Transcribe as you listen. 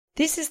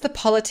This is the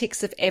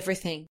politics of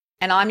everything,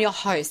 and I'm your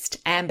host,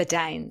 Amber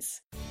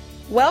Daines.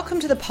 Welcome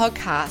to the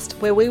podcast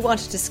where we want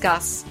to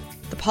discuss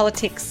the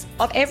politics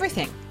of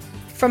everything,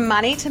 from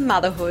money to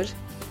motherhood,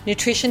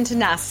 nutrition to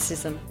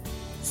narcissism,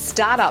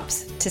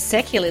 startups to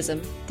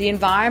secularism, the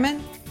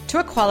environment to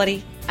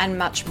equality, and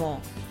much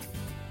more.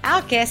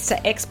 Our guests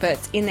are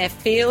experts in their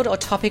field or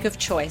topic of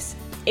choice,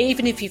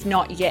 even if you've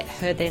not yet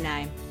heard their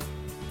name.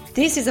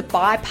 This is a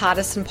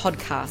bipartisan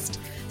podcast,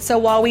 so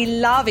while we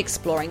love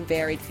exploring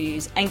varied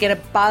views and get a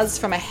buzz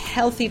from a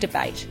healthy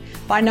debate,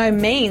 by no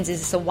means is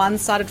this a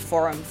one-sided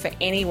forum for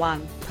any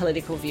one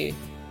political view.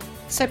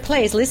 So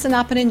please listen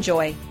up and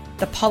enjoy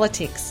the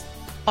politics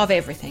of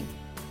everything.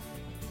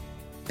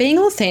 Being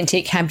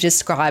authentic can be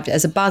described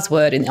as a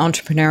buzzword in the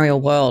entrepreneurial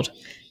world.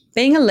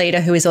 Being a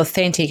leader who is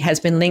authentic has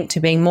been linked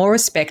to being more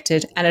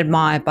respected and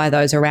admired by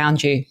those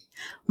around you.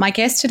 My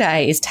guest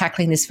today is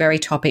tackling this very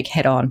topic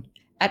head on.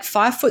 At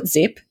 5 foot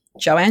zip,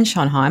 Joanne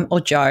Schonheim,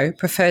 or Jo,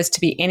 prefers to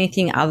be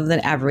anything other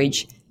than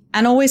average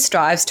and always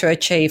strives to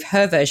achieve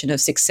her version of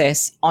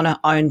success on her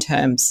own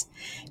terms.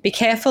 Be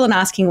careful in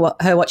asking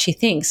her what she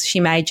thinks. She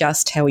may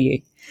just tell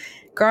you.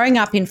 Growing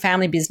up in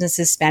family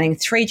businesses spanning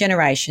 3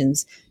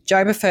 generations,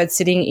 Jo preferred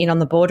sitting in on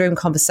the boardroom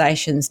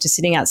conversations to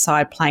sitting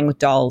outside playing with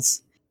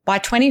dolls. By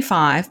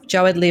 25,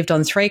 Jo had lived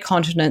on 3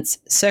 continents,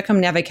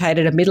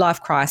 circumnavigated a midlife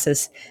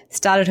crisis,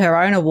 started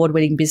her own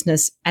award-winning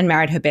business, and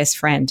married her best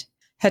friend.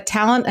 Her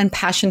talent and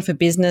passion for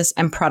business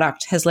and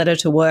product has led her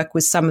to work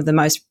with some of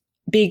the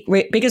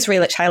biggest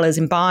retailers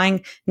in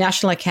buying,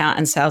 national account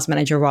and sales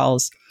manager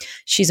roles.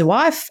 She's a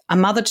wife, a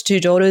mother to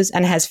 2 daughters,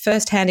 and has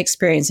first-hand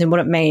experience in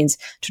what it means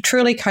to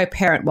truly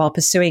co-parent while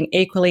pursuing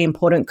equally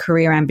important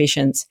career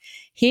ambitions.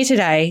 Here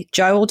today,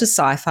 Jo will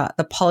decipher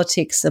the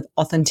politics of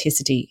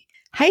authenticity.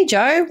 Hey,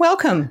 Jo,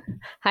 welcome.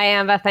 Hi,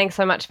 Amber. Thanks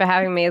so much for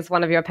having me as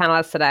one of your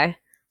panelists today.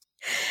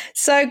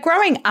 So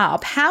growing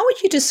up, how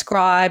would you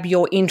describe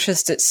your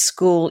interest at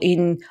school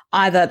in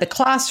either the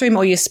classroom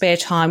or your spare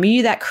time? Were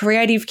you that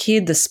creative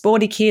kid, the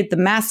sporty kid, the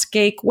maths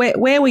geek? Where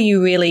were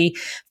you really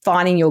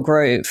finding your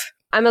groove?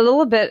 I'm a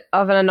little bit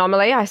of an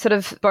anomaly. I sort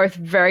of both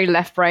very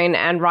left brain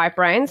and right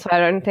brain, so I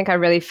don't think I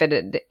really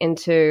fitted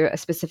into a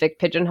specific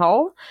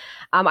pigeonhole.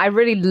 I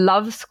really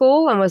loved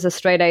school and was a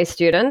straight A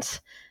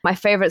student. My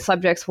favorite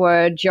subjects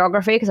were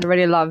geography because I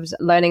really loved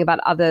learning about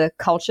other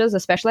cultures,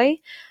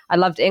 especially. I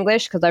loved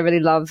English because I really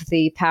loved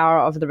the power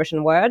of the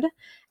written word.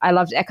 I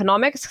loved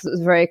economics because it was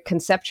very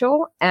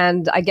conceptual.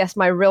 And I guess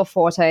my real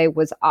forte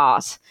was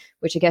art,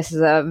 which I guess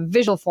is a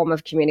visual form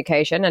of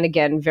communication. And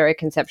again, very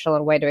conceptual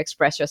and a way to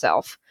express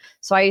yourself.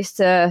 So I used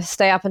to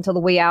stay up until the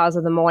wee hours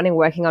of the morning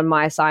working on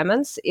my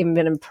assignments,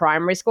 even in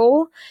primary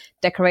school,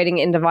 decorating,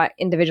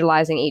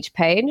 individualizing each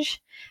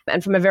page.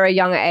 And from a very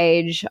young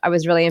age, I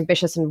was really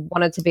ambitious and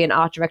wanted to be an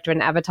art director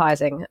in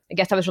advertising. I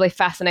guess I was really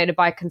fascinated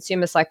by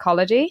consumer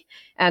psychology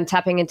and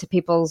tapping into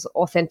people's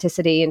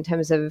authenticity in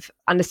terms of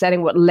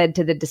understanding what led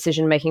to the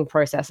decision-making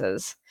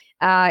processes.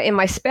 In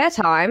my spare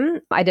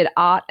time, I did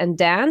art and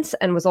dance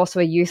and was also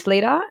a youth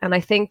leader. And I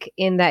think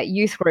in that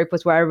youth group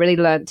was where I really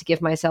learned to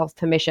give myself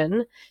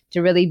permission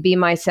to really be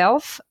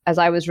myself as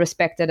I was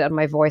respected and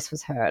my voice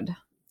was heard.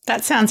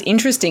 That sounds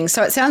interesting.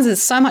 So it sounds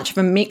there's so much of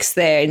a mix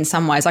there in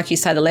some ways, like you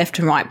say, the left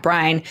and right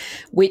brain,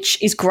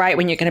 which is great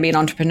when you're going to be an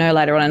entrepreneur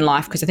later on in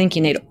life because I think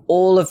you need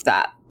all of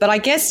that. But I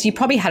guess you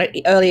probably had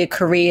an earlier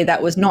career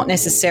that was not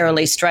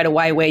necessarily straight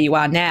away where you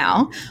are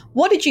now.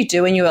 What did you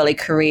do in your early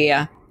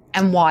career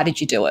and why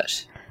did you do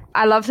it?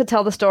 I love to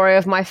tell the story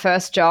of my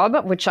first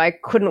job, which I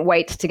couldn't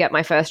wait to get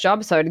my first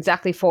job. So at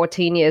exactly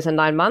 14 years and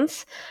 9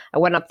 months, I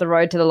went up the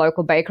road to the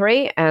local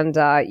bakery and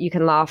you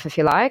can laugh if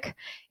you like.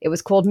 It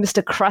was called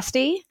Mr.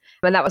 Krusty.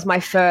 And that was my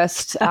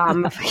first,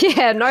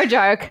 yeah, no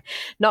joke,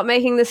 not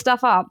making this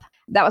stuff up.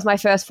 That was my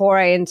first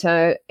foray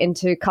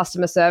into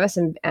customer service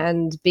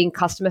and being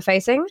customer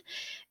facing.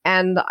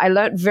 And I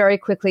learned very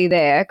quickly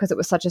there, because it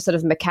was such a sort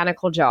of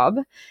mechanical job,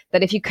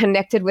 that if you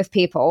connected with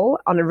people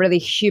on a really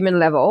human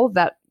level,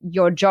 that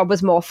your job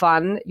was more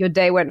fun, your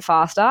day went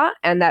faster,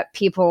 and that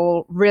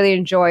people really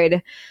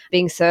enjoyed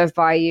being served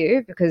by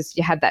you because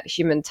you had that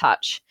human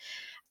touch.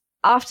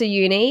 After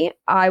uni,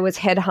 I was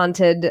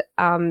headhunted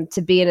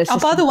to be an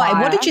assistant. Oh, by the way,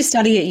 buyer. What did you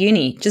study at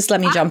uni? Just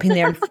let me jump in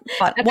there.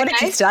 What did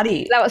you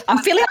study? I'm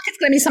feeling like it's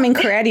going to be something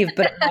creative,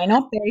 but it may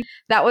not be.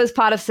 That was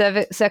part of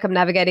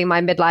circumnavigating my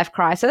midlife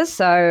crisis.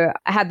 So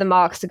I had the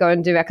marks to go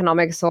and do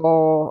economics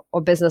or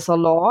business or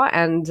law,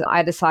 and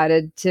I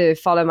decided to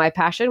follow my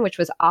passion, which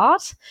was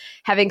art.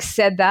 Having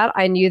said that,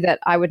 I knew that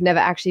I would never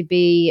actually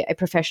be a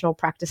professional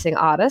practicing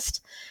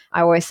artist.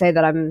 I always say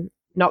that I'm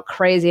not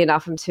crazy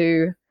enough. I'm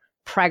too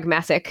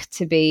pragmatic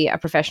to be a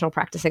professional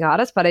practicing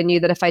artist, but I knew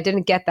that if I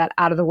didn't get that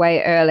out of the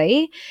way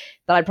early,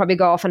 that I'd probably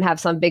go off and have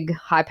some big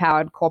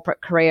high-powered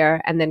corporate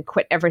career and then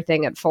quit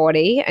everything at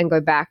 40 and go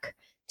back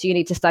to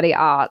uni to study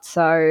art.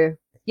 So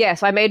yeah,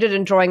 so I majored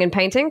in drawing and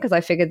painting because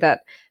I figured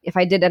that if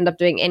I did end up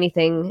doing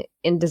anything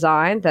in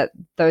design, that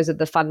those are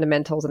the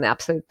fundamentals and the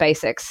absolute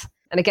basics.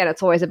 And again,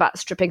 it's always about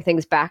stripping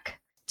things back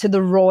to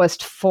the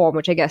rawest form,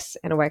 which I guess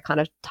in a way kind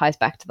of ties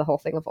back to the whole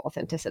thing of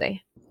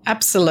authenticity.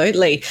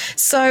 Absolutely.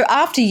 So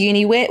after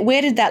uni,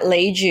 where did that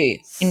lead you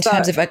in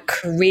terms of a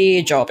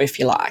career job, if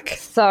you like?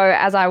 So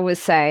as I was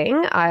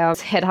saying, I was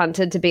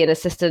headhunted to be an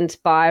assistant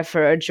buyer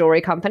for a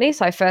jewelry company.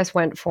 So I first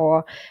went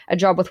for a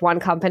job with one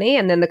company,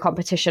 and then the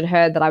competition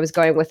heard that I was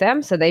going with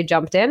them, so they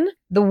jumped in.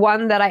 The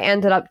one that I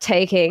ended up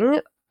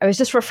taking, I was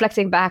just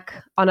reflecting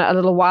back on it a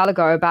little while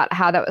ago about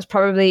how that was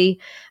probably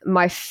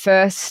my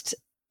first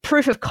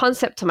proof of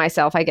concept to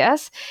myself, I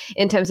guess,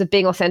 in terms of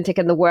being authentic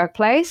in the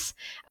workplace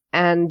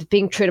and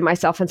being true to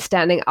myself and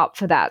standing up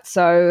for that.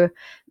 So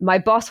my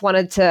boss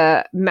wanted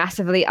to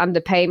massively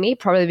underpay me,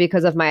 probably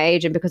because of my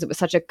age and because it was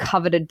such a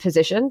coveted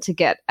position to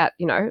get at,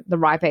 the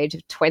ripe age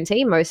of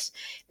 20. Most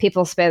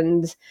people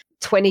spend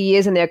 20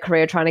 years in their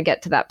career trying to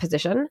get to that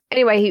position.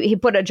 Anyway, he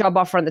put a job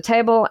offer on the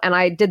table, and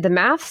I did the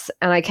maths,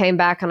 and I came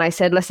back and I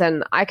said,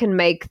 listen, I can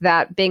make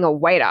that being a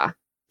waiter.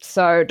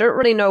 So don't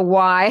really know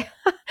why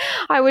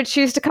I would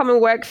choose to come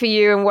and work for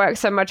you and work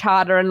so much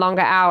harder and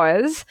longer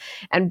hours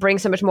and bring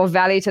so much more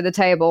value to the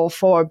table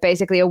for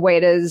basically a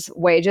waiter's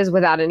wages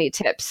without any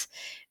tips.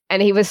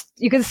 And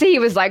you can see he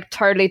was like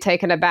totally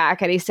taken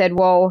aback. And he said,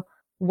 well,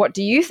 what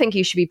do you think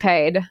you should be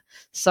paid?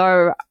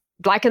 So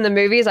like in the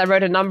movies, I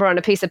wrote a number on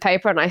a piece of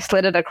paper and I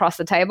slid it across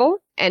the table,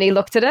 and he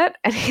looked at it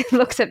and he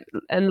looked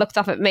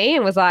up at me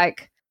and was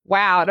like,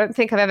 wow, I don't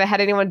think I've ever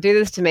had anyone do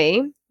this to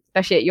me,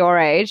 especially at your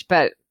age,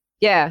 but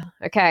yeah,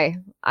 okay,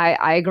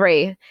 I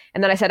agree.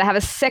 And then I said, I have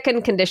a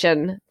second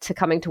condition to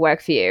coming to work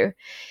for you.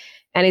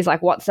 And he's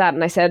like, what's that?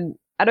 And I said,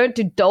 I don't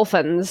do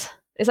dolphins.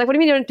 He's like, what do you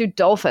mean you don't do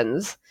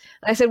dolphins?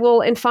 And I said,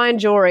 well, in fine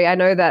jewelry, I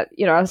know that,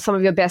 some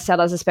of your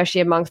bestsellers, especially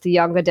amongst the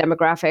younger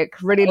demographic,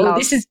 really love.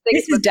 This is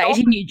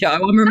dating you, Joe.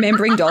 I'm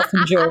remembering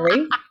dolphin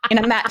jewelry in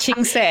a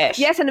matching set.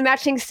 Yes, in a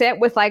matching set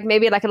with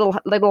maybe a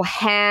little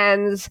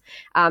hands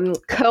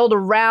curled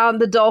around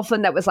the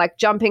dolphin that was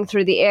jumping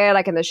through the air,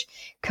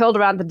 curled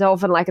around the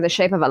dolphin in the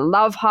shape of a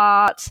love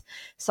heart.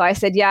 So I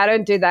said, yeah, I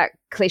don't do that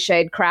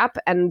cliched crap.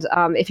 And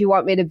if you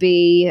want me to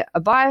be a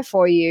buyer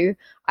for you,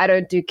 I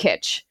don't do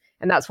kitsch.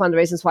 And that's one of the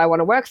reasons why I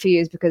want to work for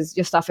you, is because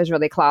your stuff is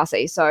really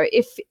classy. So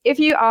if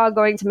you are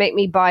going to make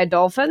me buy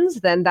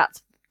dolphins, then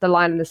that's the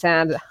line in the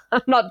sand.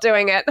 I'm not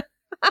doing it.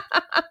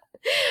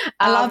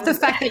 I love the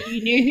fact that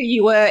you knew who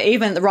you were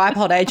even at the ripe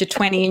old age of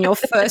 20 in your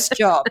first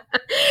job.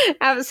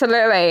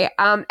 Absolutely.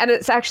 And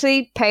it's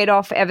actually paid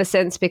off ever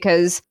since,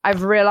 because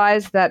I've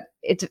realized that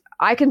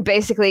I can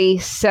basically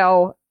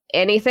sell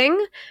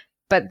anything.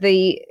 But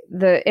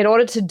in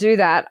order to do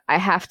that, I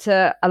have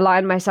to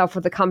align myself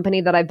with the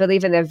company that I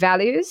believe in their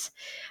values.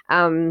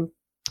 And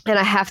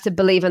I have to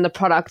believe in the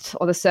product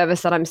or the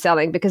service that I'm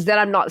selling, because then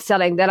I'm not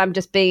selling, then I'm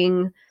just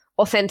being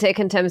authentic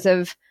in terms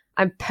of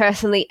I'm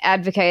personally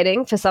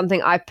advocating for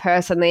something I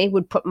personally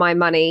would put my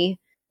money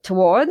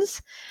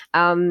towards.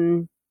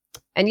 And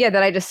yeah,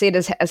 then I just see it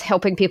as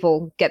helping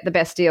people get the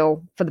best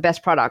deal for the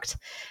best product.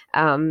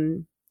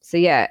 So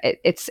yeah,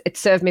 it's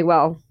served me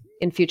well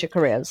in future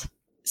careers.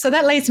 So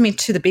that leads me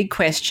to the big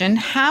question.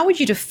 How would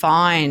you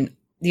define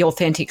the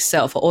authentic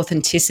self, or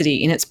authenticity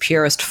in its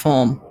purest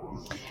form?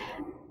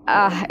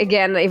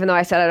 Again, even though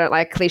I said I don't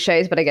like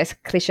cliches, but I guess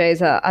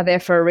cliches are there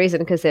for a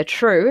reason, because they're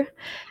true.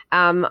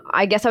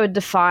 I guess I would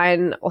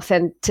define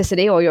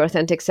authenticity, or your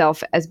authentic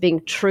self, as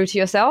being true to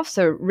yourself.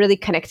 So really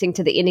connecting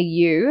to the inner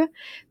you,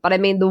 but I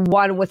mean the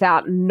one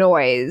without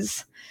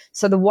noise.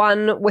 So the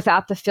one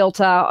without the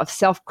filter of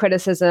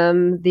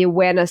self-criticism, the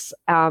awareness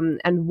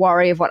and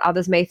worry of what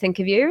others may think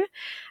of you.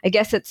 I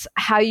guess it's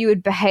how you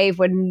would behave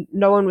when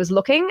no one was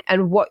looking,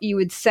 and what you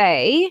would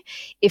say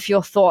if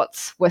your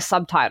thoughts were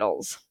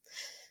subtitles.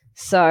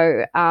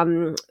 So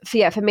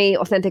for me,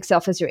 authentic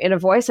self is your inner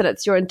voice, and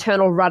it's your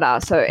internal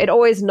rudder. So it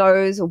always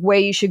knows where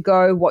you should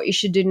go, what you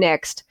should do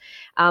next,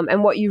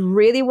 and what you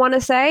really want to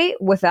say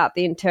without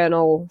the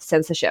internal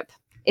censorship.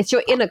 It's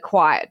your inner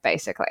quiet,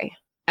 basically.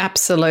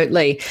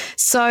 Absolutely.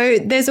 So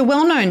there's a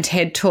well-known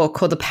TED talk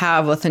called The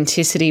Power of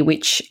Authenticity,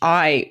 which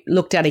I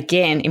looked at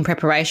again in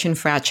preparation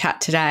for our chat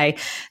today.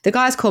 The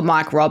guy's called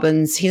Mike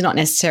Robbins. He's not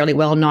necessarily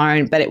well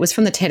known, but it was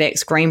from the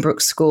TEDx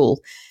Greenbrook School.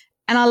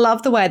 And I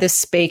love the way the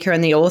speaker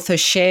and the author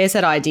shares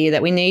that idea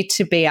that we need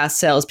to be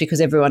ourselves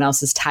because everyone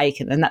else is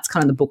taken. And that's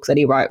kind of the book that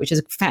he wrote, which is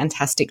a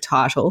fantastic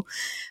title.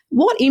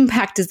 What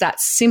impact does that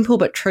simple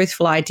but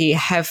truthful idea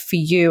have for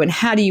you, and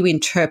how do you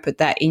interpret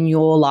that in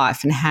your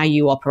life and how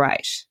you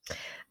operate?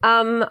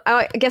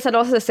 I guess I'd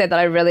also say that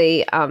I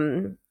really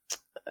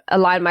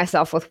align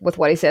myself with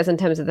what he says in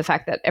terms of the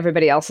fact that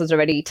everybody else is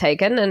already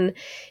taken. And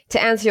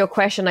to answer your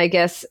question, I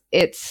guess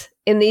it's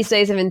in these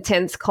days of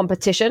intense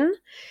competition,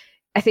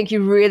 I think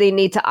you really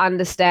need to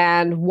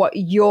understand what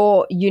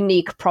your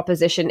unique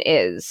proposition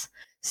is.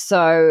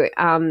 So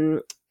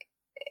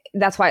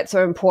that's why it's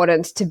so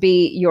important to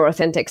be your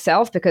authentic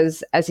self,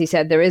 because as he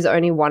said, there is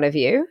only one of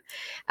you.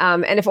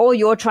 And if all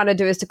you're trying to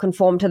do is to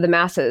conform to the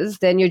masses,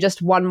 then you're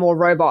just one more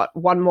robot,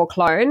 one more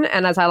clone.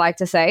 And as I like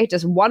to say,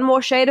 just one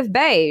more shade of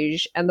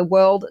beige, and the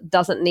world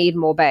doesn't need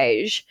more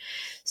beige.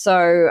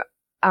 So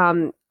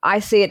I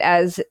see it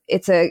as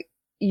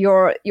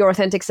your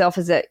authentic self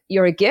is that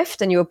you're a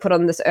gift and you were put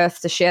on this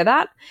earth to share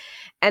that.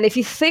 And if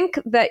you think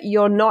that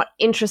you're not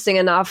interesting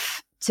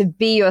enough to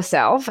be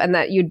yourself and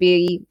that you'd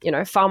be,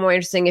 far more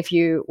interesting if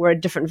you were a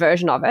different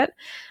version of it,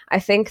 I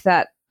think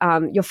that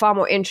you're far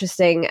more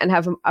interesting and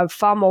have a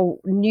far more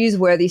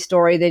newsworthy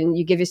story than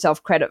you give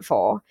yourself credit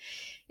for.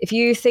 If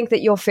you think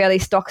that you're fairly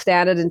stock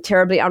standard and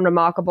terribly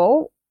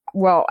unremarkable,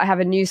 well, I have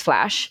a news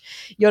flash.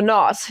 You're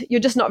not. You're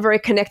just not very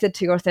connected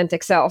to your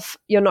authentic self.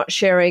 You're not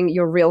sharing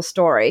your real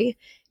story.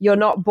 You're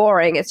not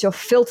boring. It's your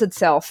filtered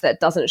self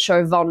that doesn't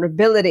show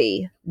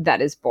vulnerability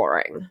that is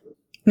boring.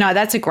 No,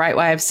 that's a great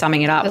way of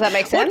summing it up. Does that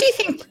make sense? What do you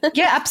think?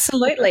 Yeah,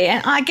 absolutely.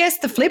 And I guess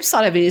the flip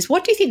side of it is,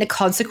 what do you think the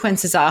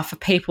consequences are for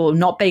people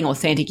not being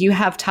authentic? You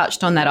have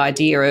touched on that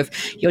idea of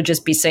you'll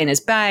just be seen as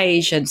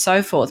beige and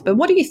so forth. But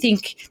what do you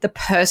think the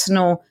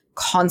personal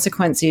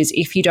consequence is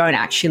if you don't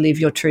actually live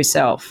your true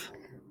self?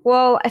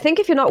 Well, I think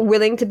if you're not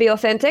willing to be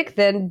authentic,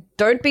 then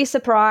don't be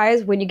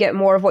surprised when you get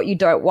more of what you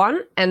don't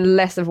want and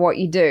less of what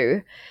you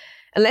do.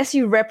 Unless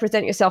you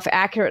represent yourself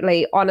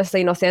accurately, honestly,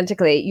 and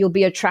authentically, you'll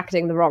be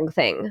attracting the wrong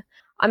thing.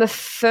 I'm a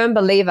firm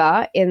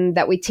believer in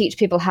that we teach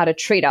people how to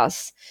treat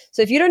us.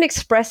 So if you don't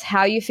express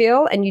how you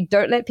feel and you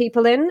don't let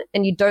people in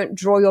and you don't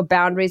draw your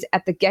boundaries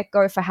at the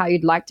get-go for how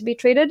you'd like to be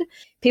treated,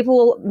 people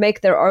will make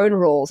their own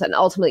rules and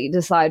ultimately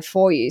decide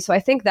for you. So I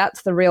think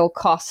that's the real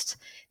cost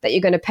that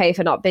you're going to pay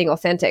for not being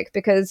authentic.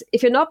 Because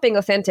if you're not being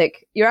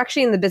authentic, you're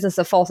actually in the business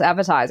of false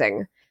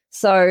advertising.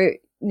 So,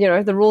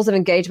 the rules of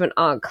engagement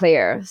aren't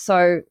clear.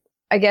 So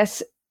I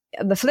guess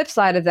the flip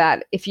side of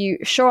that, if you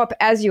show up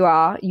as you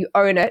are, you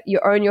own it, you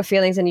own your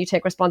feelings and you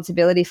take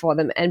responsibility for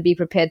them and be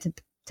prepared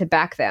to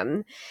back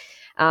them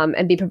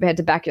and be prepared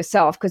to back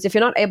yourself. Because if you're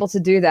not able to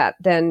do that,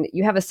 then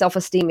you have a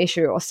self-esteem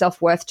issue or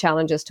self-worth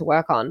challenges to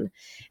work on.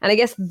 And I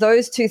guess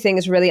those two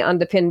things really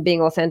underpin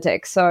being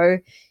authentic. So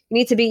you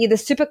need to be either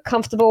super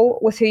comfortable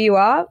with who you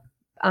are,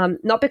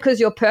 not because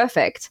you're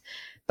perfect,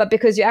 but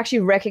because you actually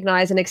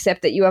recognize and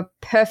accept that you are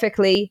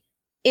perfectly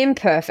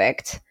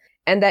imperfect,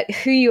 and that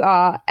who you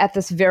are at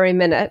this very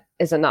minute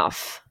is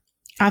enough.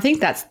 I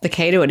think that's the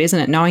key to it, isn't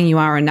it? Knowing you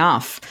are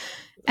enough.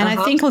 And I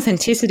think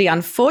authenticity,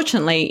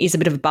 unfortunately, is a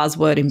bit of a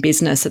buzzword in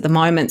business at the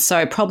moment. So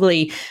it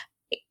probably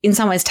in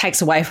some ways takes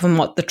away from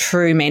what the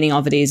true meaning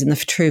of it is and the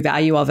true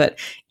value of it.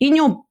 In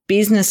your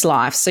business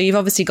life, so you've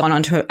obviously gone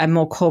on to a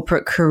more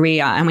corporate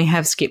career, and we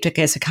have skipped, I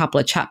guess, a couple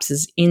of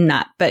chapters in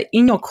that. But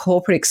in your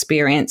corporate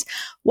experience,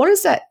 what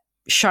has that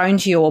shown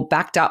to you or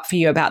backed up for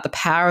you about the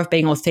power of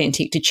being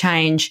authentic to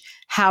change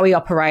how we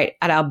operate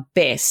at our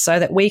best so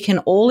that we can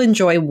all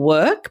enjoy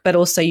work, but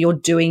also you're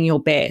doing your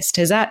best?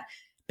 Has that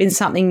been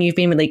something you've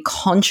been really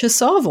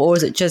conscious of, or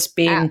has it just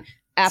been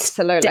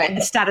absolutely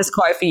status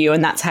quo for you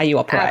and that's how you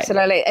operate?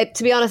 Absolutely.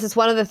 To be honest, it's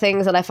one of the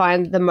things that I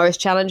find the most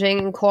challenging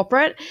in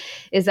corporate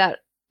is that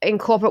in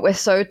corporate, we're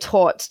so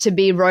taught to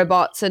be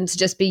robots and to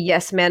just be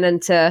yes men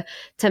and to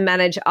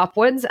manage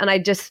upwards. And I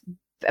just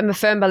am a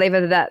firm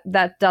believer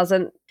that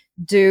doesn't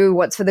do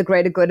what's for the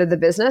greater good of the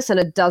business, and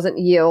it doesn't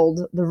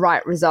yield the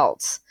right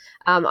results.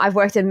 I've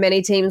worked in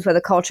many teams where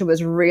the culture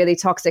was really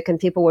toxic and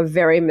people were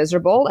very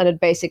miserable and had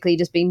basically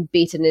just been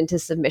beaten into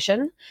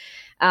submission.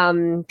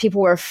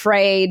 People were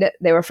afraid.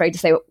 They were afraid to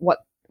say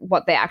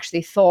what they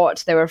actually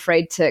thought. They were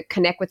afraid to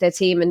connect with their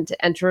team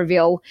and to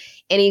reveal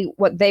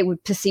what they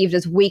would perceived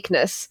as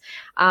weakness.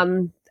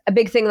 A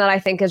big thing that I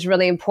think is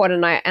really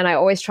important, and I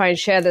always try and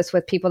share this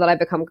with people that I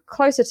become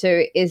closer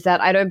to, is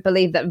that I don't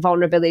believe that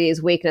vulnerability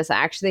is weakness. I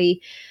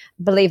actually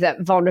believe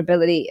that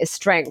vulnerability is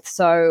strength.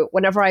 So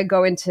whenever I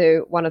go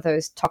into one of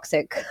those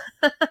toxic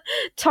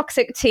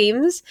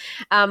teams,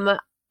 one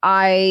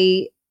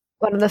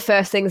of the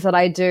first things that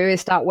I do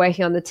is start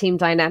working on the team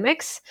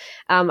dynamics.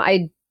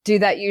 I do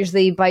that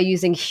usually by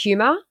using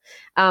humor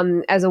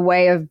as a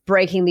way of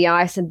breaking the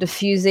ice and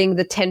diffusing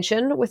the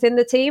tension within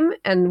the team.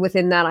 And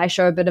within that, I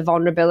show a bit of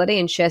vulnerability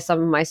and share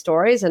some of my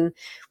stories. And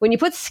when you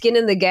put skin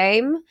in the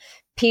game,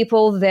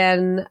 people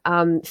then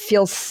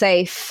feel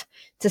safe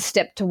to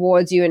step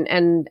towards you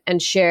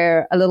and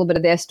share a little bit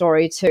of their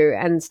story too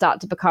and start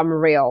to become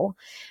real.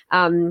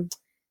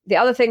 The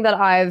other thing that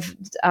I've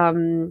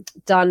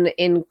done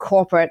in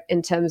corporate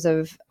in terms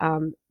of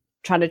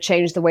trying to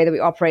change the way that we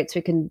operate so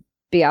we can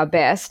be our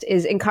best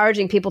is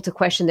encouraging people to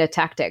question their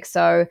tactics.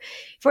 So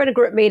if we're in a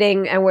group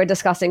meeting and we're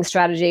discussing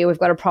strategy, we've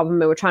got a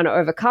problem and we're trying to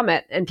overcome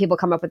it, and people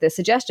come up with their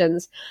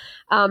suggestions,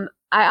 I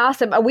ask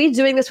them, are we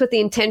doing this with the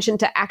intention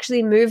to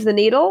actually move the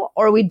needle,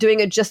 or are we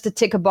doing it just to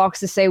tick a box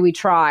to say we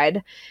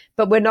tried,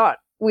 but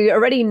we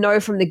already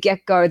know from the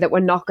get-go that we're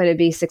not going to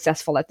be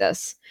successful at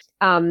this.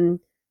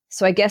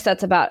 So I guess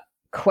that's about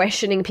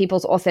questioning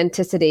people's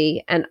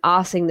authenticity and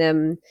asking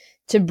them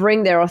to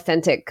bring their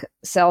authentic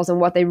selves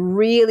and what they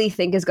really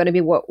think is going to be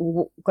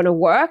going to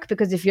work.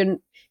 Because if you're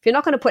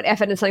not going to put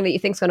effort in something that you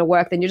think is going to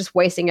work, then you're just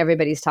wasting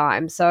everybody's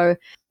time. So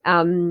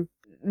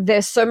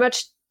there's so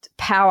much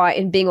power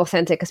in being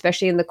authentic,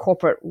 especially in the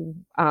corporate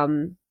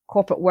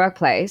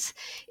workplace,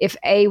 if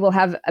A, will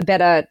have a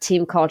better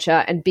team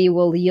culture and B,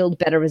 will yield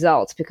better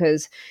results.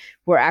 Because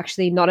we're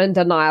actually not in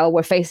denial.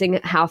 We're facing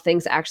how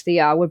things actually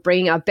are. We're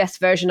bringing our best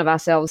version of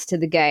ourselves to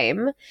the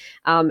game,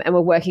 and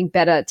we're working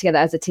better together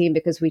as a team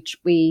because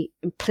we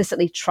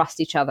implicitly trust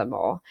each other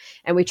more,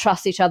 and we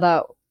trust each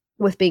other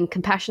with being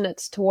compassionate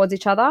towards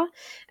each other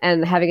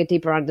and having a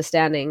deeper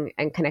understanding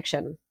and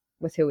connection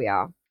with who we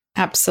are.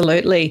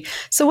 Absolutely.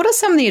 So what are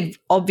some of the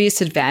obvious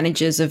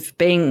advantages of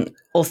being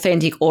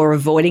authentic or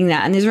avoiding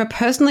that? And is there a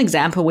personal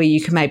example where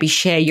you can maybe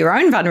share your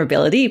own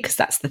vulnerability, because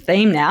that's the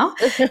theme now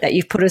that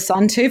you've put us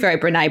onto, very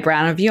Brene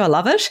Brown of you, I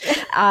love it,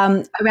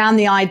 around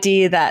the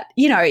idea that,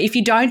 you know, if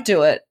you don't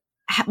do it,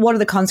 what are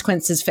the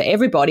consequences for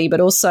everybody,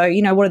 but also,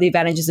 you know, what are the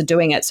advantages of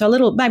doing it?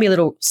 So maybe a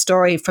little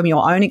story from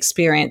your own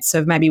experience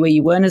of maybe where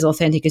you weren't as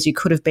authentic as you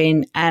could have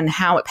been and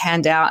how it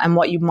panned out and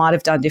what you might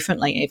have done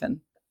differently even.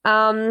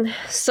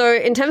 So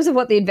in terms of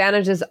what the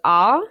advantages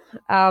are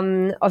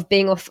of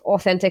being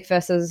authentic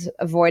versus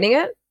avoiding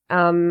it,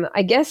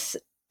 I guess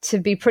to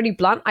be pretty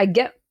blunt, I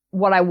get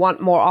what I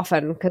want more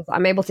often because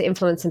I'm able to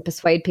influence and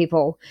persuade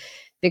people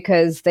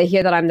because they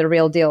hear that I'm the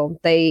real deal.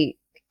 They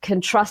can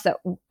trust that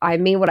I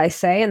mean what I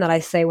say and that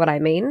I say what I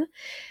mean.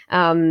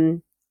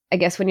 I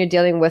guess when you're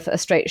dealing with a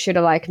straight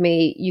shooter like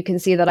me, you can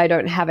see that I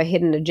don't have a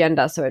hidden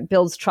agenda. So it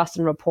builds trust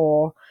and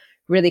rapport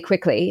really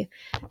quickly.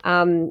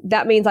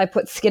 That means I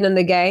put skin in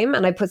the game,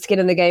 and I put skin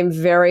in the game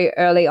very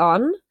early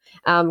on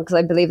because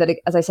I believe that,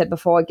 as I said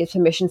before, it gives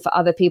permission for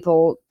other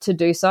people to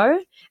do so.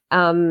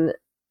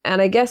 And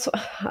I guess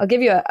I'll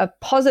give you a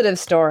positive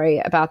story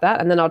about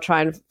that, and then I'll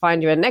try and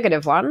find you a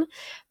negative one.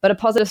 But a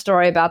positive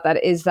story about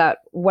that is that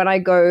when I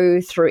go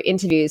through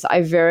interviews,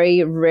 I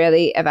very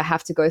rarely ever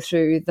have to go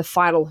through the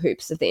final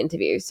hoops of the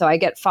interview. So I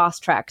get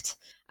fast-tracked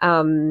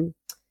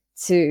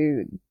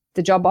to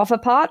the job offer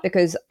part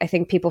because I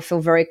think people feel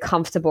very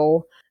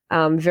comfortable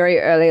very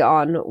early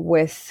on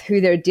with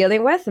who they're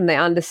dealing with, and they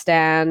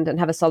understand and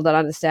have a solid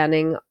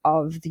understanding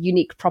of the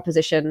unique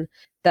proposition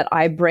that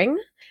I bring.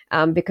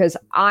 Because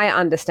I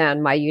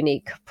understand my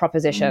unique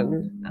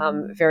proposition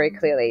very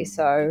clearly.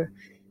 So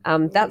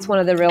that's one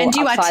of the real upsides. And do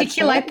you upsides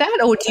articulate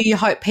that, or do you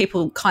hope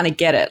people kind of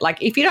get it?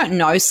 Like if you don't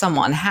know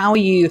someone, how are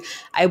you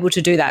able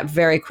to do that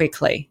very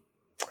quickly?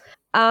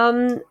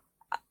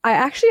 I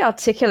actually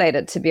articulate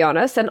it, to be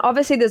honest. And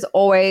obviously there's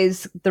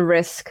always the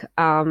risk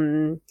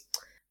of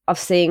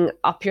seeing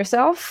up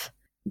yourself.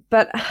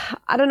 But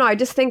I don't know, I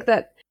just think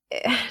that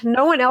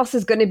no one else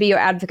is going to be your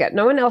advocate.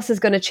 No one else is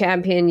going to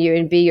champion you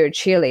and be your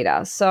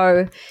cheerleader.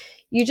 So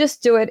you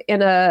just do it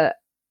in a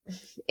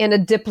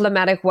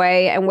diplomatic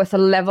way and with a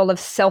level of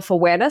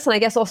self-awareness. And I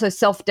guess also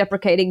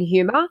self-deprecating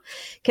humor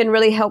can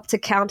really help to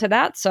counter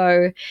that.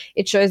 So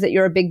it shows that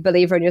you're a big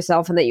believer in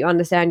yourself and that you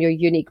understand your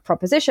unique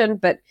proposition,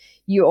 but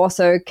you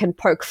also can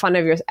poke fun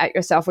at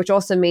yourself, which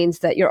also means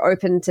that you're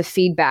open to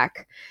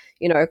feedback,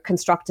 you know,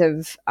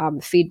 constructive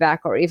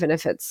feedback, or even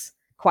if it's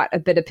quite a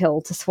bitter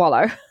pill to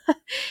swallow.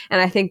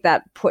 And I think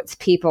that puts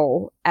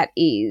people at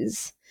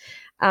ease.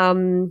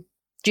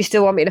 Do you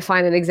still want me to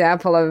find an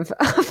example of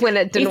when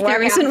it didn't work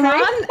out? If there isn't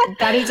one,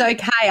 that is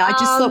okay. I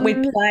just thought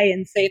we'd play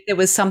and see if there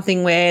was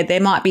something where there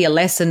might be a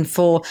lesson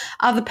for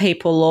other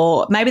people,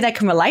 or maybe they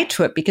can relate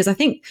to it. Because I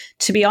think,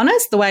 to be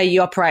honest, the way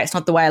you operate is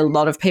not the way a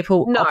lot of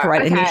people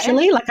operate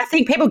initially. Like I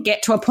think people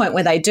get to a point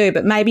where they do,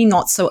 but maybe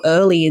not so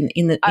early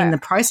in the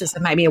process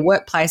of maybe a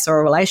workplace or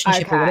a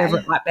relationship or whatever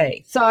it might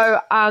be.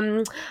 So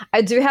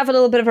I do have a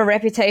little bit of a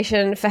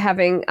reputation for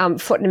having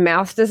foot and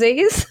mouth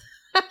disease.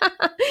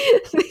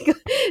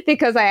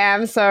 Because I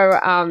am so,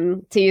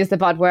 to use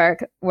the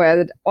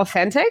word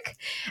authentic.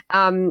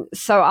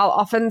 So I'll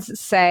often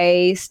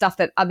say stuff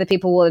that other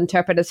people will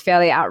interpret as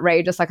fairly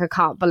outrageous, like I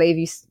can't believe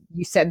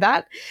you said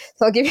that.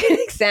 So I'll give you an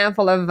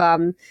example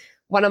of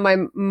one of my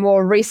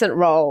more recent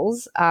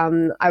roles.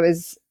 I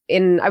was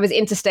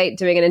interstate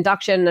doing an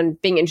induction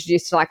and being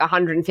introduced to like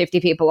 150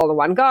 people all in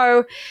one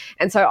go.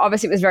 And so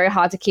obviously it was very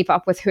hard to keep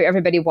up with who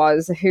everybody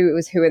was, who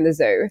was who in the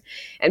zoo.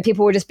 And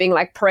people were just being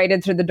like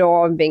paraded through the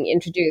door and being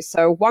introduced.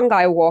 So one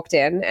guy walked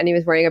in and he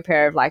was wearing a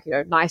pair of like, you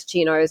know, nice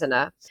chinos and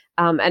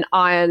an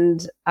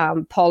ironed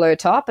polo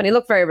top. And he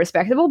looked very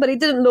respectable, but he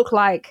didn't look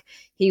like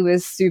he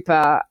was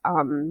super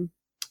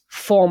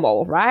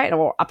formal, right?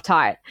 Or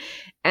uptight.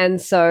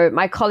 And so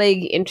my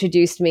colleague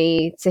introduced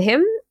me to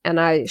him, and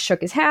I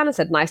shook his hand and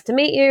said, "Nice to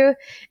meet you."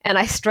 And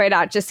I straight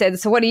out just said,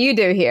 "So what do you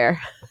do here?"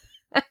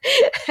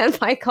 And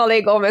my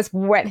colleague almost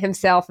wet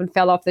himself and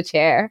fell off the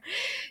chair,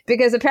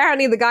 because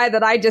apparently the guy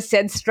that I just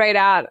said straight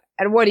out,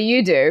 "And what do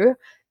you do?"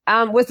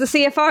 was the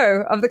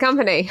CFO of the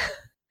company.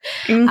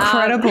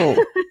 Incredible.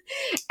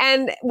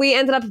 And we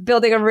ended up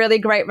building a really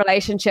great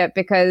relationship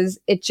because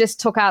it just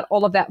took out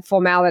all of that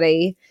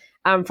formality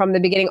from the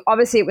beginning.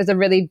 Obviously, it was a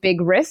really big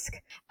risk,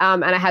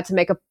 and I had to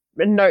make a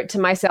note to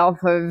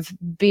myself of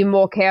be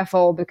more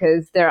careful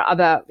because there are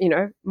other, you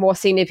know, more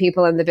senior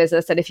people in the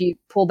business that if you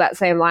pull that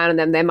same line on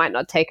them, they might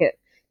not take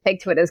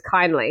to it as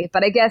kindly.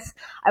 But I guess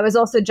I was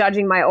also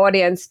judging my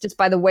audience just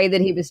by the way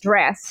that he was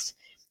dressed.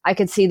 I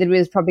could see that he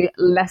was probably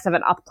less of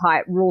an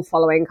uptight,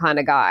 rule-following kind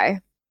of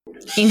guy.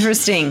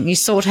 Interesting. You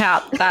sort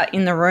out that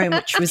in the room,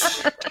 which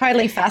was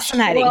totally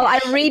fascinating. Well, I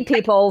read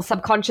people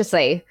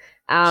subconsciously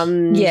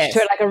Yes. to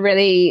like a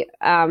really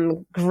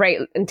great,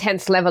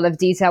 intense level of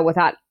detail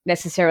without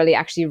necessarily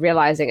actually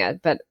realizing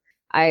it. But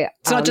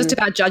it's not just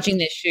about judging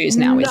their shoes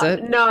now, is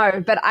it?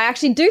 No, but I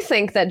actually do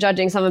think that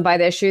judging someone by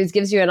their shoes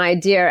gives you an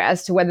idea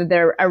as to whether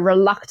they're a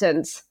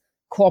reluctant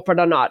corporate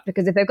or not.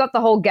 Because if they've got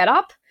the whole get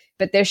up,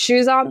 but their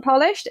shoes aren't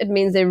polished, it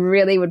means they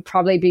really would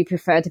probably be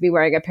preferred to be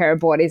wearing a pair of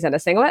boardies and a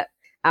singlet.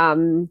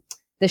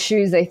 The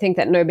shoes, they think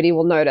that nobody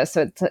will notice.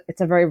 So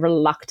it's a very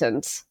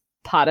reluctant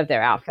part of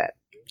their outfit.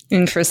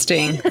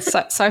 Interesting.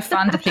 So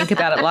fun to think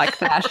about it like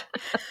that.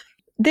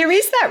 There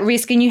is that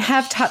risk, and you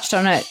have touched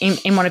on it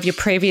in one of your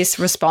previous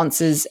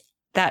responses,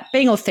 that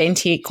being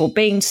authentic or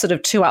being sort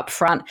of too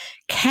upfront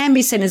can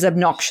be seen as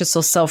obnoxious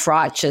or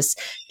self-righteous.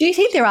 Do you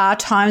think there are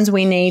times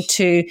we need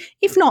to,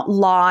 if not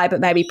lie, but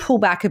maybe pull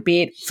back a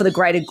bit for the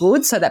greater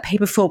good so that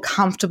people feel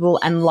comfortable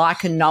and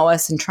like and know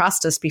us and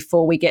trust us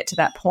before we get to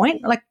that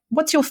point? Like,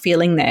 what's your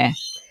feeling there?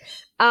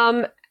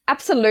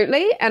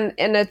 Absolutely. And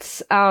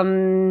it's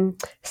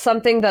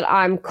something that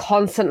I'm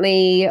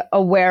constantly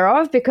aware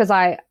of, because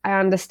I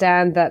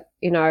understand that,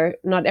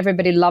 not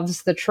everybody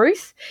loves the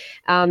truth,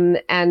 and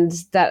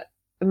that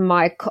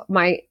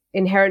my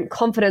inherent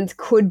confidence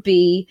could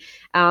be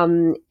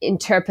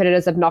interpreted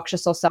as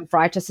obnoxious or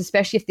self-righteous,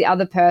 especially if the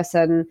other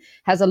person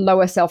has a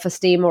lower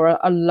self-esteem or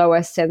a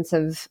lower sense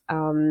of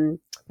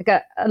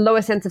a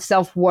lower sense of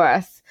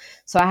self-worth.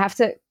 So I have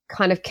to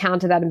kind of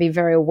counter that and be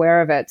very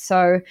aware of it.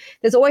 So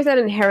there's always that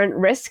inherent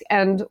risk.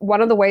 And one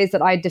of the ways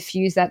that I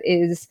diffuse that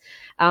is,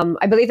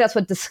 I believe that's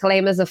what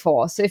disclaimers are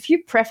for. So if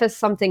you preface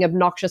something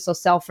obnoxious or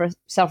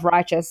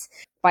self-righteous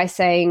by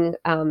saying,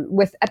 at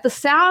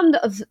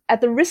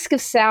the risk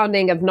of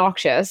sounding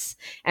obnoxious,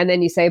 and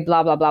then you say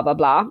blah, blah, blah, blah,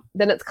 blah,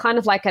 then it's kind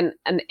of like an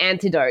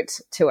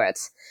antidote to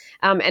it.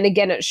 And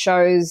again, it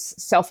shows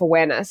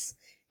self-awareness.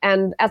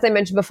 And as I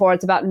mentioned before,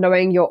 it's about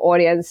knowing your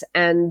audience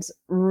and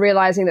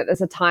realizing that there's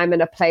a time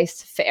and a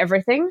place for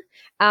everything.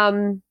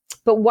 But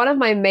one of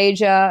my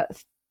major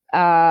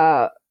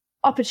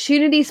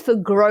opportunities for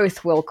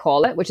growth, we'll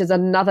call it, which is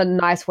another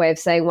nice way of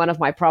saying one of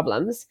my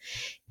problems,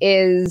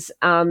 is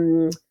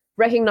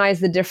recognize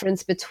the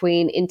difference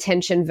between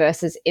intention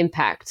versus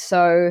impact.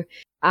 So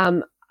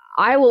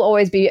I will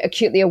always be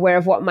acutely aware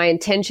of what my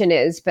intention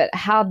is, but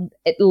how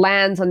it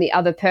lands on the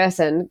other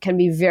person can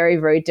be very,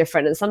 very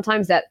different. And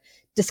sometimes that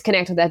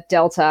disconnect or that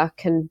delta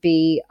can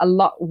be a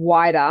lot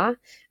wider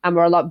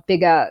or a lot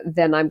bigger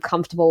than I'm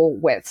comfortable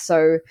with.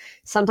 So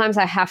sometimes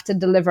I have to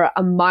deliver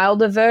a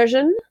milder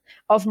version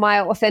of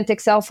my authentic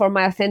self or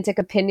my authentic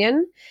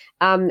opinion.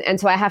 And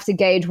so I have to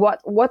gauge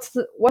what's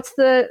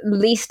the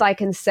least I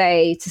can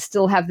say to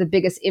still have the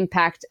biggest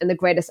impact and the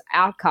greatest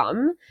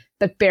outcome,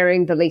 but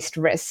bearing the least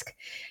risk.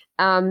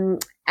 And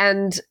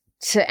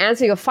to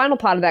answer your final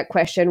part of that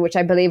question, which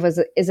I believe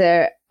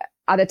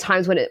are there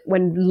times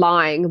when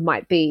lying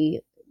might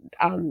be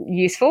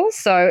useful?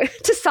 So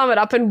to sum it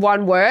up in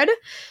one word,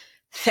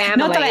 family.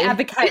 Not that I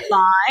advocate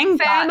lying,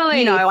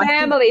 family, but,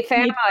 family.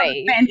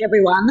 Offend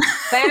everyone.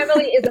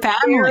 Family is a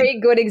very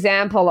good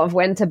example of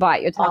when to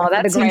bite your tongue. Oh,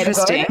 that's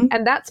interesting. Good.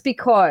 And that's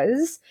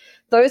because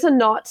those are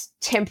not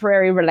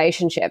temporary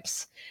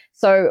relationships.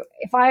 So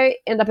if I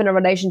end up in a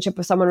relationship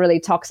with someone really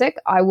toxic,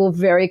 I will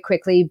very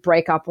quickly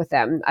break up with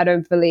them. I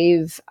don't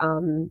believe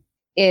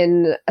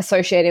in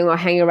associating or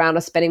hanging around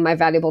or spending my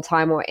valuable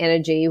time or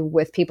energy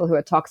with people who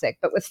are toxic.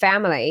 But with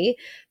family,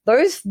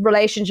 those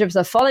relationships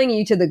are following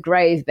you to the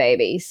grave,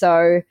 baby.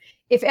 So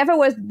if ever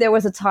there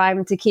was a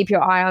time to keep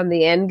your eye on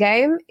the end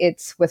game,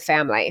 it's with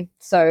family.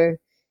 So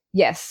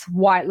yes,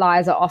 white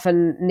lies are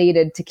often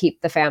needed to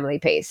keep the family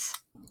peace.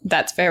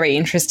 That's very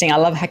interesting. I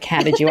love how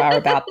candid you are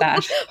about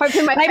that.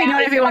 Maybe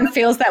not everyone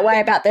feels that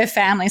way about their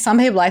family. Some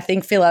people, I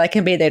think, feel like they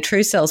can be their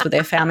true selves with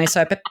their family.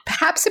 So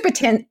perhaps it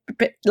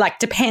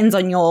depends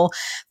on your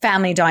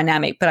family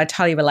dynamic, but I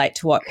totally relate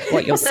to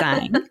what you're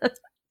saying.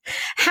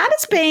 How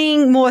does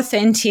being more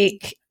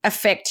authentic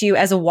affect you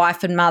as a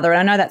wife and mother? And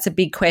I know that's a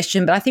big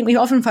question, but I think we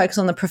often focus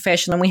on the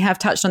professional, and we have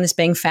touched on this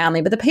being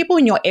family, but the people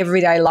in your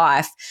everyday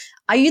life,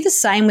 are you the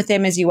same with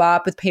them as you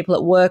are with people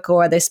at work,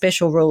 or are there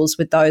special rules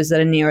with those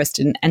that are nearest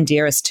and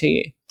dearest to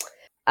you?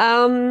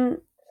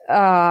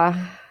 I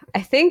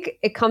think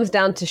it comes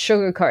down to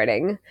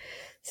sugarcoating.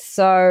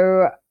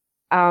 So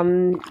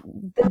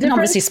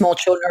obviously small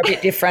children are a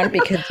bit different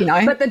because,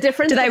 but the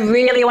difference, do they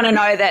really want to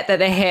know that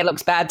their hair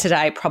looks bad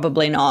today?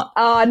 Probably not.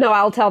 No,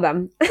 I'll tell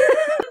them.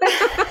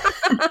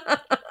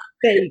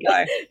 There you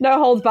go. No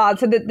holds barred.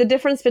 So the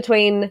difference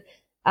between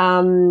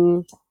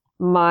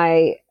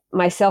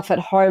myself at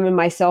home and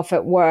myself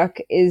at work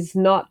is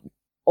not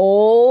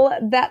all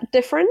that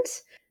different.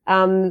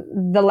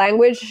 The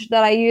language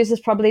that I use is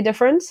probably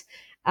different.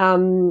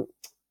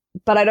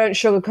 But I don't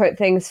sugarcoat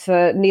things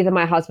for neither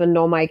my husband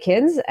nor my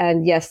kids.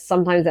 And yes,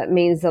 sometimes that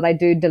means that I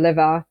do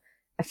deliver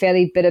a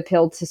fairly bitter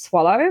pill to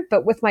swallow.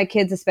 But with my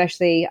kids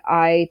especially,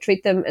 I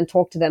treat them and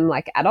talk to them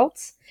like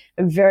adults.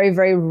 I'm very,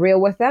 very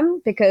real with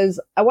them because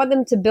I want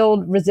them to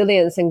build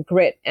resilience and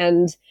grit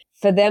and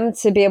for them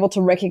to be able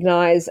to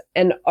recognize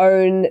and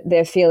own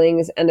their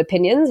feelings and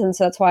opinions. And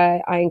so that's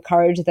why I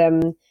encourage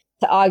them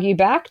to argue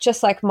back,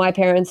 just like my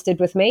parents did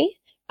with me,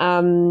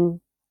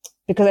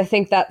 because I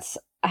think that's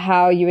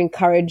how you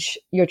encourage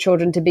your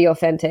children to be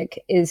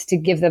authentic, is to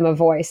give them a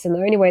voice. And the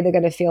only way they're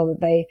going to feel that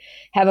they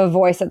have a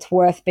voice that's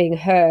worth being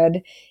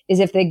heard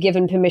is if they're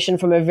given permission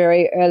from a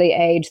very early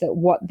age that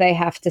what they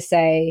have to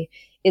say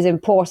is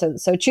important.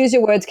 So choose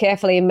your words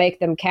carefully and make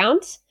them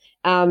count,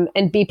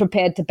 and be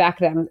prepared to back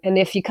them. And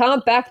if you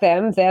can't back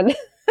them, then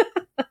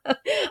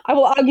I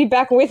will argue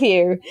back with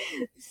you.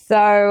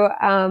 So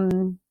I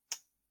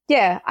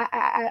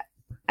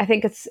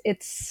think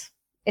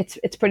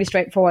it's pretty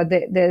straightforward.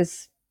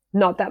 There's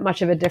not that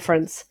much of a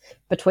difference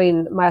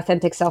between my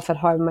authentic self at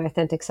home and my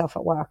authentic self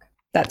at work.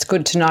 That's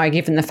good to know,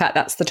 given the fact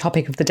that's the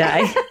topic of the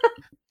day.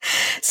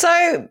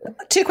 So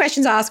 2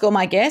 questions I ask all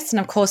my guests, and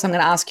of course I'm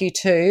going to ask you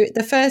too.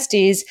 The first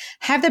is,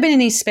 have there been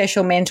any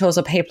special mentors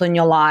or people in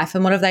your life,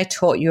 and what have they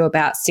taught you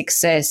about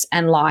success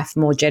and life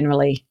more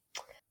generally?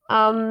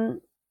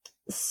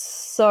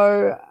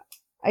 So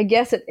I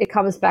guess it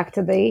comes back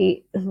to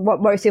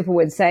what most people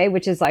would say,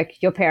 which is like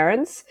your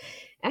parents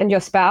and your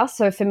spouse.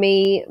 So for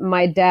me,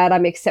 my dad,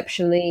 I'm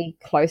exceptionally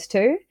close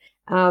to.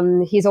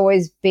 He's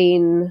always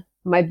been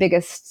my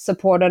biggest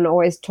supporter and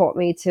always taught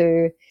me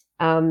to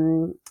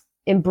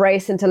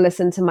embrace and to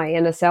listen to my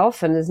inner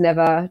self, and has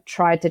never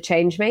tried to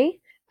change me.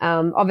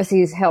 Obviously,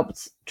 he's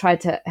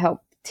tried to help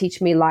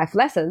teach me life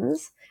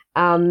lessons,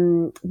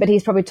 but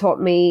he's probably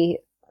taught me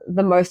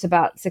the most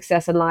about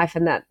success in life,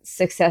 and that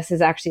success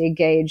is actually a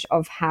gauge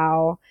of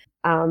how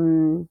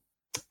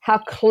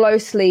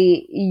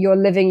closely you're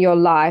living your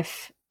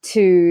life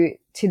to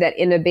that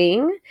inner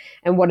being,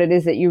 and what it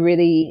is that you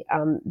really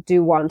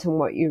do want, and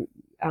what you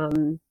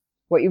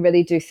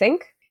really do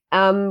think.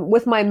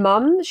 With my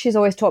mum, she's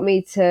always taught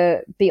me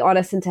to be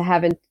honest and to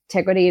have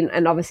integrity,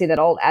 and obviously that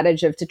old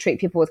adage of to treat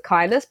people with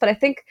kindness. But I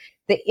think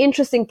the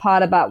interesting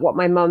part about what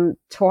my mum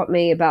taught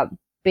me about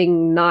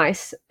being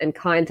nice and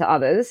kind to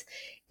others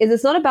is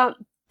it's not about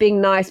being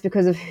nice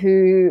because of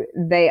who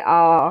they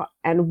are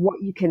and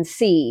what you can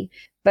see,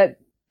 but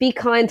be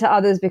kind to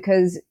others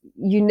because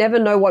you never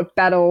know what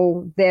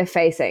battle they're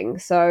facing.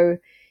 So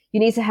you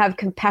need to have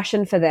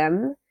compassion for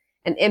them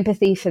and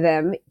empathy for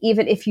them,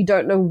 even if you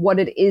don't know what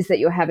it is that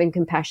you're having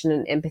compassion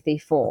and empathy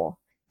for.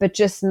 But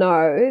just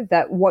know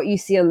that what you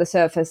see on the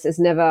surface is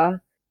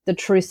never the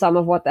true sum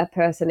of what that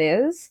person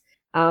is.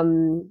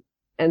 And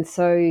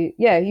so,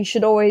 you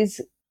should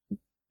always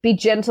be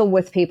gentle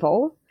with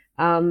people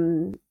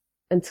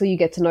until you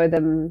get to know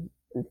them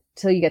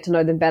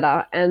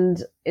better.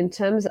 And in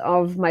terms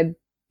of my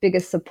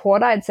biggest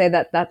supporter, I'd say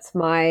that that's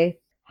my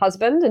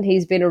husband, and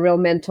he's been a real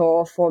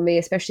mentor for me,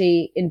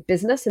 especially in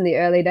business in the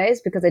early days,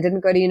 because I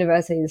didn't go to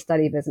university and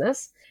study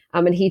business.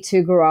 And he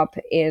too grew up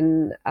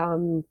in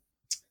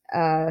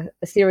a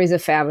series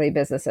of family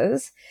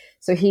businesses.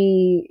 So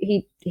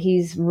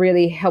he's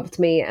really helped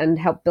me and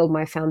helped build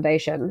my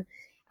foundation.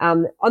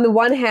 On the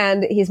one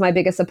hand, he's my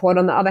biggest support.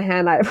 On the other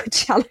hand, I would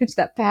challenge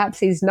that perhaps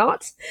he's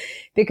not,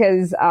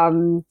 because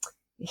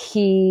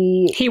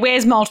he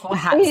wears multiple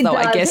hats, though.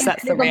 I guess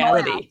that's the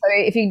reality. So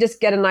if you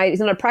just get he's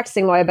not a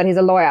practicing lawyer, but he's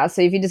a lawyer.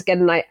 So if you just get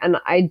an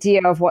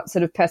idea of what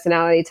sort of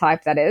personality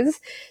type that is.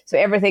 So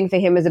everything for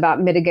him is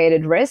about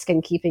mitigated risk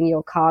and keeping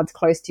your cards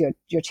close to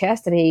your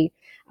chest. And he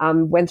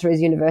went through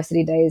his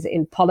university days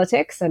in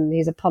politics, and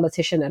he's a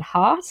politician at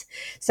heart.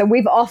 So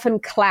we've often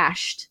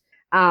clashed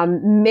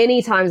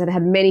many times and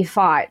had many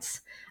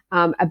fights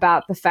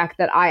about the fact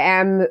that I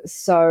am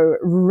so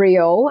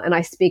real and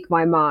I speak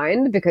my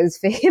mind, because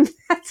for him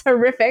that's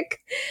horrific.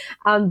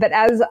 But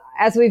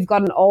as we've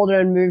gotten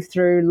older and moved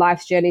through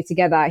life's journey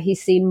together,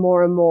 he's seen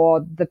more and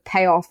more the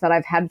payoff that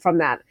I've had from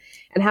that,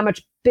 and how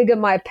much bigger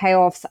my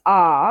payoffs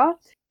are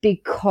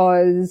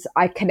because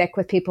I connect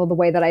with people the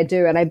way that I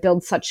do, and I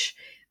build such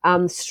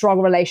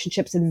strong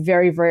relationships and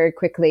very, very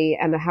quickly,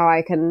 and how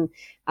I can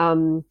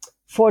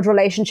forge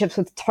relationships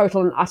with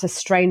total and utter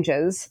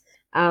strangers,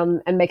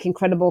 and make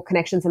incredible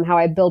connections, and how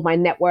I build my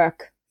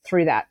network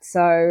through that.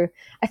 So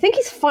I think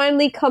he's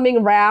finally coming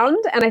around,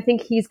 and I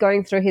think he's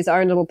going through his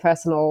own little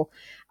personal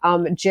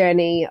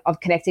journey of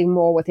connecting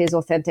more with his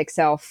authentic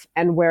self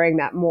and wearing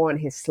that more on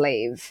his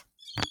sleeve.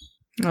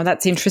 Oh,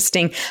 that's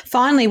interesting.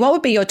 Finally, what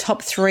would be your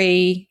top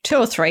 2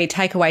 or 3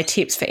 takeaway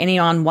tips for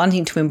anyone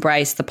wanting to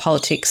embrace the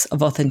politics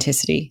of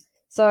authenticity?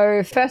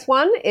 So first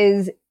one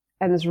is,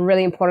 and it's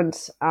really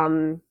important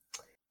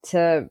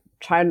to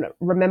try and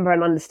remember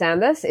and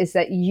understand this, is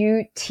that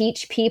you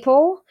teach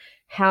people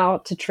how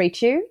to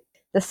treat you.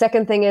 The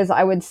second thing is,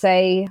 I would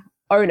say,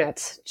 own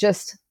it.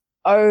 Just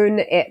own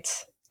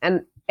it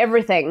and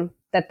everything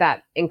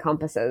that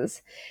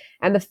encompasses.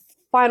 And the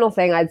final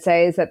thing I'd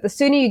say is that the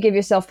sooner you give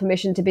yourself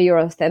permission to be your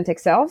authentic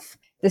self,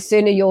 the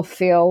sooner you'll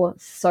feel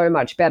so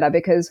much better,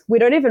 because we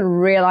don't even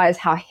realize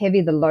how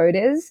heavy the load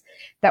is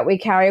that we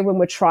carry when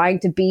we're trying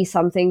to be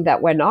something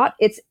that we're not.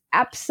 It's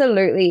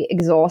absolutely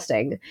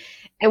exhausting.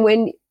 And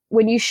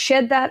when you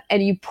shed that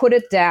and you put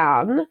it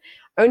down,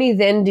 only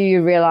then do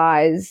you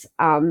realize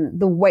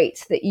the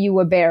weight that you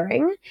were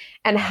bearing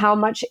and how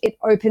much it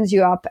opens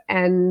you up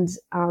and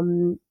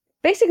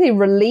basically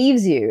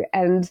relieves you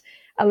and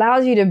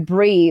allows you to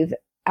breathe,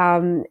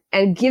 and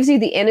gives you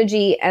the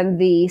energy and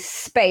the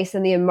space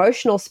and the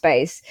emotional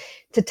space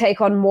to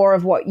take on more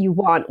of what you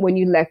want when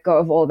you let go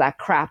of all that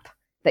crap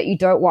that you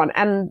don't want.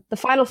 And the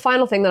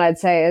final thing that I'd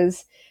say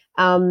is,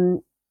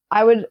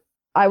 I would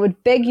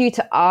beg you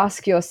to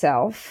ask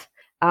yourself,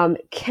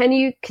 can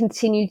you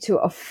continue to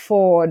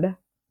afford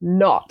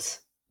not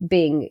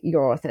being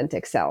your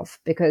authentic self?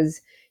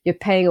 Because you're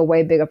paying a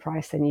way bigger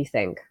price than you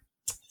think.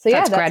 So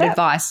yeah, that's great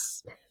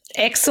advice.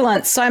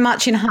 Excellent. So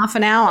much in half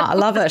an hour. I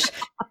love it.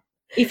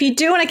 If you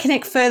do want to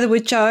connect further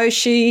with Jo,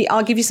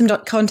 I'll give you some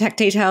contact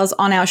details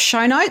on our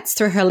show notes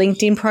through her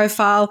LinkedIn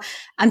profile.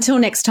 Until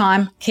next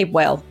time, keep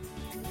well.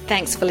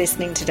 Thanks for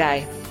listening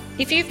today.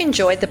 If you've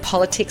enjoyed the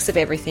politics of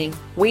everything,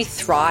 we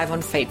thrive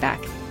on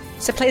feedback.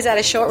 So please add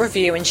a short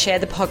review and share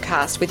the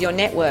podcast with your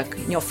network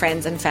and your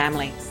friends and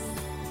family.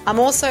 I'm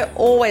also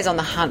always on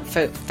the hunt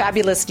for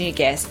fabulous new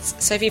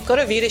guests. So if you've got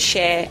a view to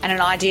share and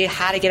an idea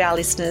how to get our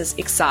listeners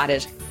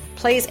excited,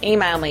 please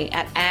email me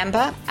at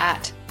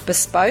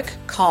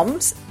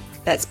amber@bespokecoms,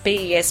 that's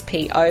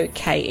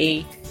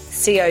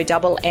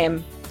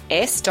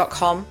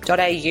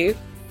BESPOKECOMMS.com.au,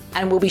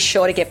 and we'll be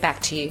sure to get back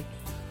to you.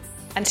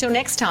 Until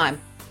next time.